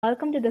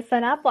welcome to the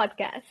Sana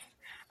podcast.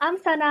 I'm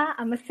Sana,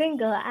 I'm a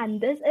singer, and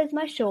this is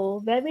my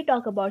show where we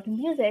talk about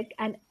music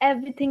and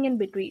everything in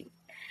between.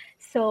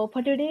 So,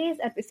 for today's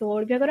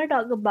episode, we're going to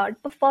talk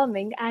about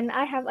performing, and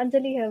I have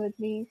Anjali here with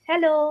me.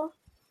 Hello,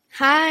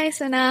 Hi,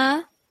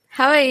 Sana.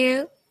 How are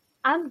you?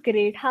 I'm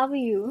great. How are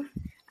you?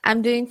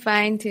 I'm doing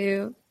fine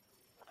too.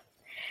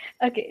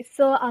 Okay,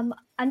 so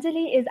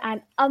Anjali is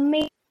an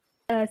amazing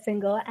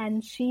singer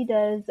and she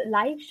does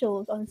live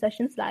shows on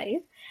Sessions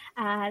Live.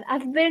 And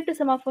I've been to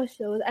some of her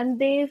shows and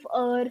they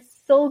are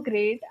so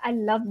great. I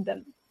love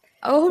them.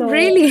 Oh, So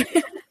really?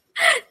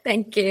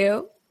 Thank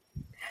you.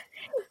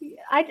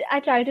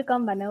 I try to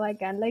come whenever I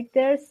can. Like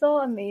they're so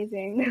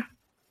amazing.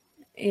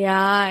 Yeah,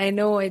 I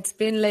know. It's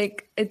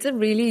a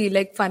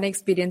really fun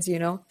experience,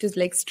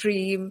 to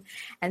stream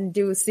and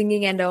do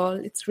singing and all.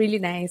 It's really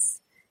nice.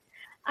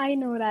 I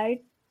know,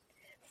 right?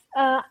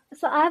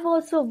 So I've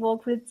also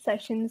worked with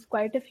sessions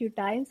quite a few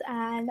times,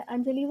 and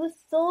Anjali was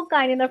so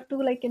kind enough to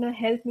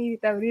help me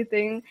with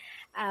everything.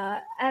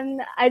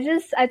 And I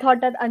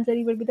thought that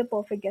Anjali would be the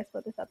perfect guest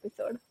for this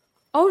episode.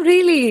 Oh,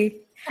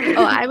 really?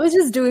 Oh, I was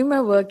just doing my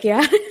work,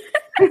 yeah.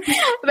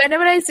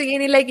 Whenever I see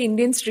any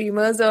Indian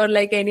streamers or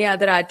any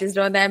other artist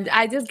on them,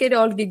 I just get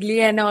all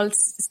giggly and all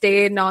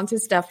stay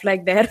nonsense stuff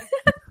like that.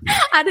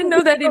 I didn't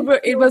know that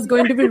it was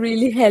going to be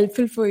really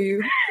helpful for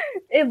you.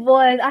 It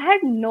was. I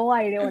had no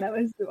idea what I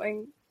was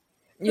doing.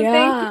 So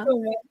thank you Yeah.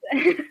 so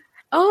much.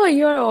 Oh,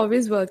 you're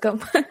always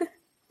welcome.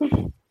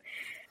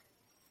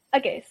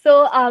 Okay,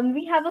 so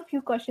we have a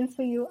few questions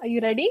for you. Are you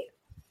ready?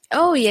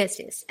 Oh, yes,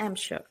 I'm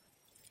sure.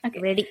 Okay.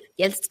 Ready?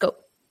 Yes, let's go.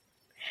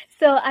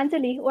 So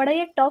Anjali, what are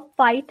your top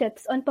five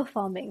tips on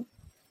performing?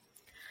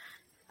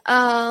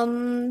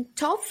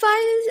 Top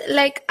five,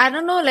 I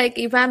don't know,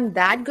 if I'm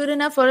that good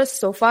enough for us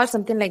so far,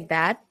 something like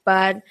that,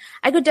 but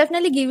I could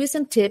definitely give you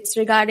some tips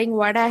regarding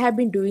what I have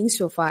been doing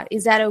so far.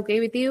 Is that okay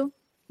with you?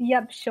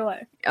 Yep, sure.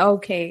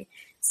 Okay.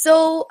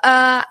 So,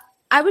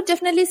 I would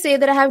definitely say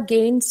that I have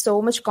gained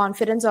so much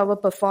confidence over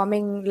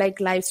performing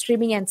live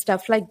streaming and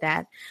stuff like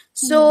that. Mhm.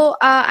 So,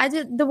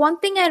 the one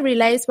thing I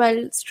realized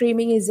while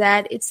streaming is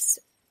that it's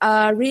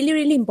really,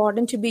 really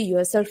important to be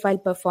yourself while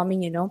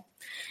performing.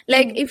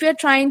 Like Mhm. if you're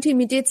trying to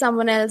imitate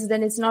someone else,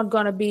 then it's not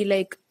gonna be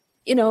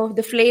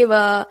the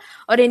flavor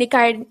or any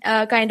kind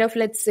of,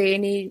 let's say,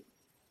 any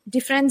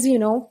difference,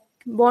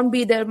 won't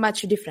be there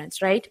much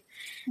difference, right?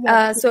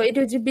 Yep. So it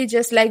would be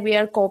just like we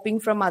are copying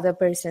from other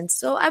persons.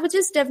 So I would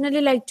just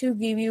definitely like to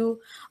give you,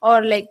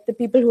 or the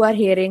people who are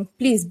hearing,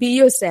 please be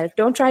yourself.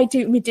 Don't try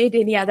to imitate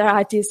any other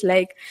artist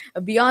like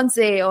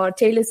Beyonce or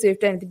Taylor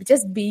Swift or anything.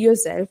 Just be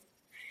yourself.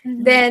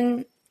 Mhm.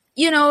 Then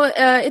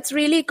it's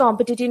really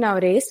competitive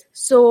nowadays.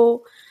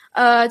 So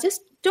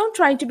just don't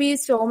try to be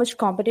so much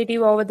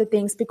competitive over the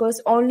things,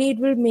 because only it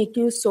will make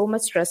you so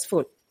much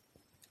stressful.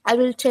 I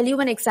will tell you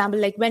one example.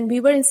 Like when we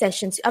were in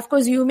sessions, of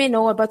course, you may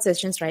know about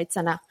sessions, right,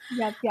 Sana?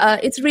 Yep. Yep.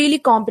 It's really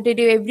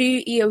competitive.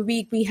 Every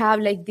week we have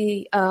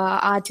the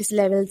artist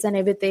levels and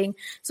everything.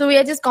 So we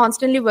are just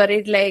constantly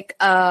worried,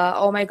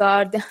 oh my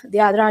God, the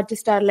other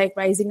artists are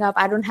rising up.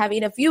 I don't have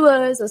enough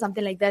viewers or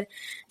something like that.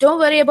 Don't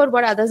worry about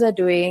what others are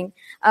doing.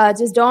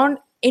 Just don't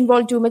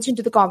involve too much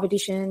into the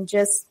competition.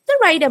 Just the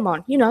right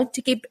amount,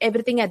 to keep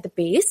everything at the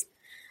pace.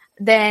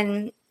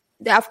 Then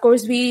of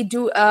course we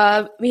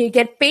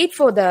get paid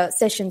for the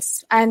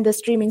sessions and the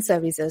streaming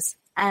services,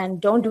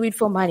 and don't do it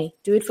for money,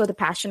 do it for the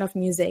passion of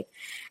music,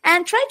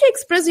 and try to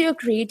express your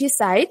creative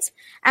sides.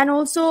 And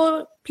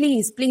also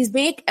please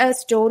make a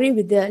story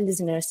with the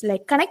listeners,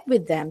 connect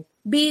with them,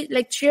 be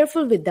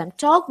cheerful with them,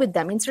 talk with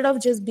them, instead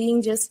of just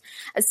being just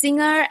a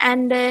singer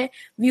and a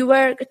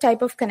viewer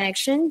type of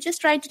connection. Just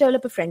try to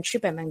develop a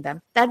friendship among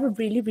them. That would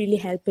really really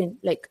help in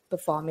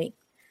performing.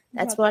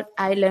 That's Yep. what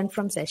I learned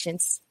from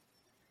sessions.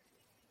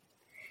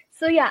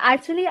 So yeah,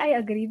 actually, I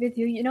agree with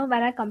you. You know,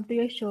 when I come to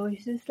your show, you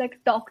just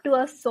talk to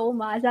us so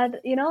much that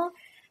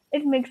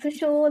it makes the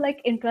show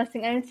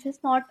interesting, and it's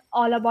just not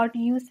all about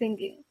you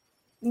singing.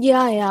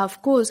 Yeah,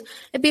 of course.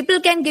 People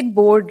can get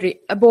bored,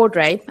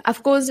 right?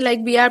 Of course,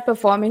 we are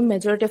performing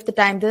majority of the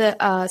time the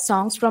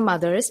songs from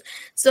others.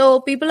 So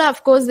people are,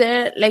 of course,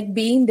 they're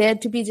being there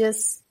to be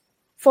just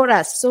for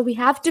us. So we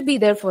have to be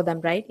there for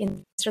them, right?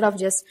 Instead of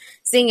just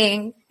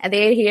singing and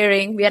they're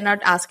hearing, we are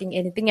not asking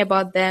anything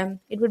about them.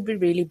 It would be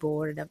really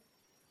bored.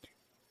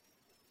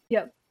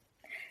 Yep.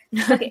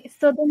 Okay,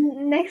 so the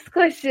next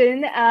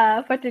question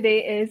for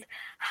today is,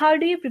 how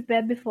do you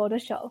prepare before the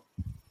show?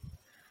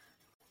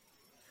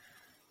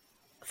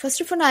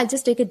 First of all, I'll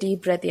just take a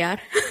deep breath, yeah.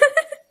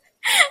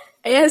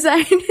 Yes,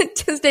 I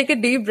just take a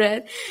deep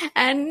breath.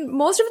 And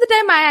most of the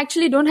time, I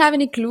actually don't have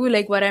any clue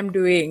what I'm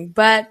doing.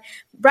 But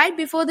right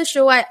before the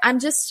show, I'm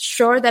just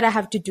sure that I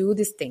have to do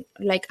this thing.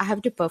 I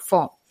have to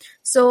perform.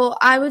 So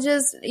I would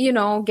just,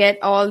 get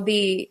all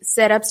the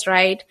setups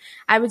right.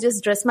 I would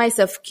just dress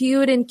myself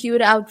cute in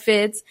cute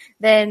outfits.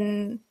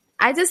 Then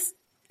I just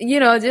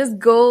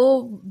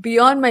go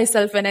beyond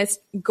myself when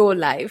go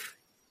live.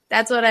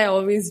 That's what I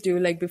always do,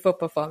 before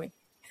performing.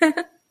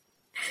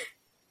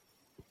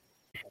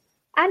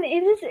 And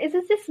is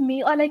it just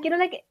me, or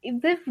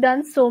we've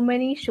done so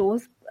many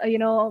shows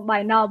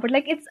by now, but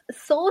like it's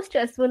so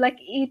stressful like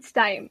each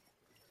time.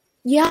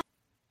 Yeah,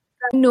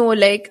 no,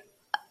 like,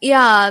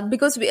 yeah,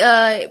 because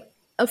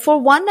for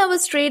 1 hour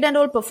straight and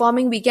all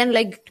performing, we can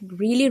like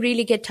really,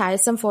 really get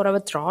tiresome for our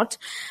throat.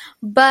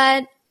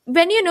 But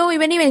when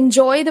you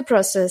enjoy the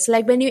process,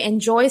 like when you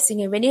enjoy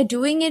singing, when you're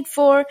doing it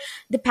for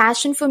the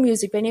passion for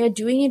music, when you're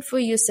doing it for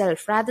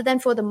yourself rather than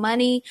for the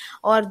money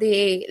or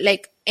the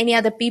like any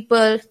other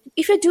people,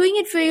 if you're doing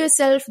it for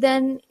yourself,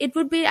 then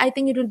I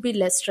think it would be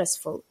less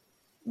stressful.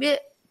 We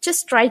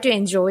just try to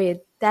enjoy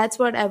it. That's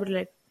what I would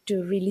like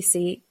to really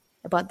say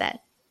about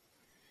that.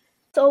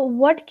 So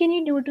what can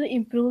you do to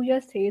improve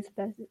your stage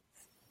presence?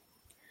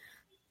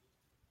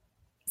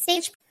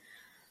 Stage,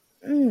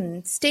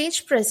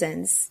 stage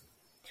presence.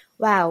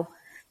 Wow,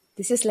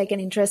 this is like an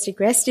interesting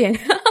question.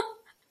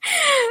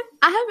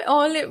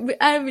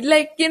 I'm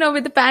like,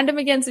 with the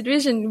pandemic and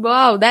situation,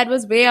 wow, that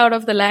was way out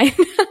of the line.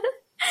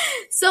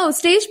 So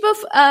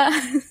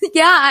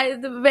yeah,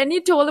 when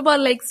you told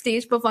about like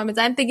stage performance,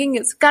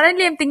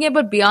 currently I'm thinking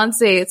about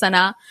Beyonce,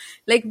 Sana.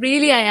 Like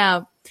really I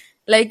am.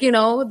 Like,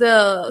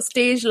 the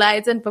stage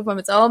lights and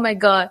performance. Oh my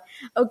God.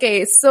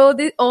 Okay. So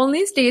the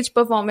only stage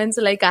performance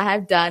like I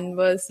have done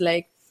was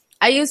like,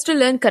 I used to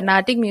learn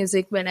Carnatic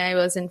music when I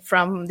was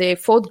from the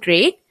fourth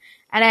grade,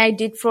 and I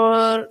did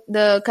for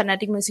the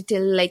Carnatic music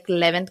till like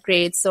 11th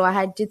grade. So I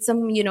had did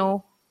some,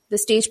 the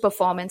stage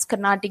performance,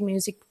 Carnatic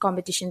music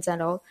competitions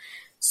and all.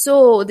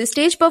 So the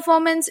stage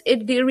performance,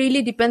 it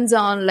really depends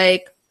on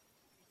like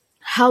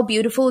how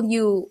beautiful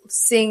you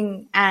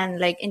sing and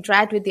like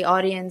interact with the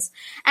audience.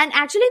 And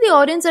actually the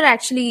audience are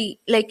actually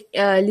like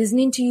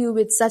listening to you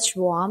with such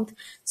warmth.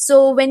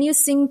 So when you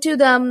sing to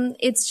them,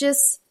 it's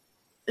just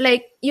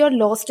like you're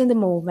lost in the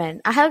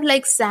moment. I have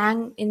like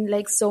sang in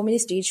like so many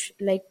stage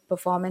like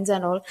performance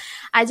and all.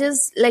 I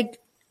just like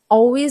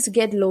always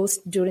get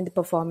lost during the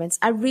performance.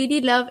 I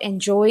really love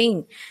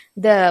enjoying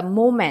the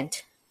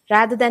moment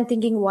rather than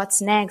thinking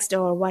what's next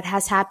or what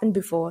has happened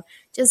before.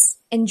 Just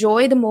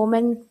enjoy the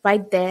moment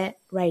right there,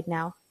 right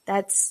now.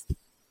 That's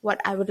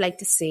what I would like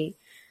to say.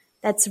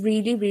 That's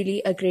really,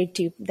 really a great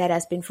tip that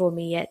has been for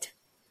me yet.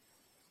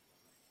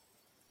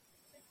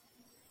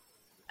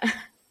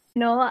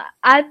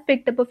 I've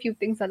picked up a few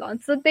things along.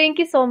 So thank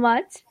you so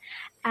much.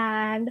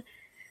 And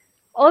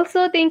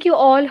also thank you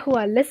all who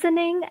are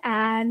listening,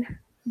 and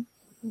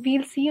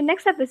we'll see you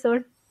next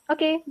episode.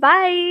 Okay,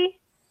 bye.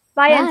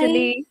 Bye, Bye.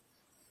 Anjali.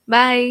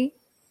 Bye.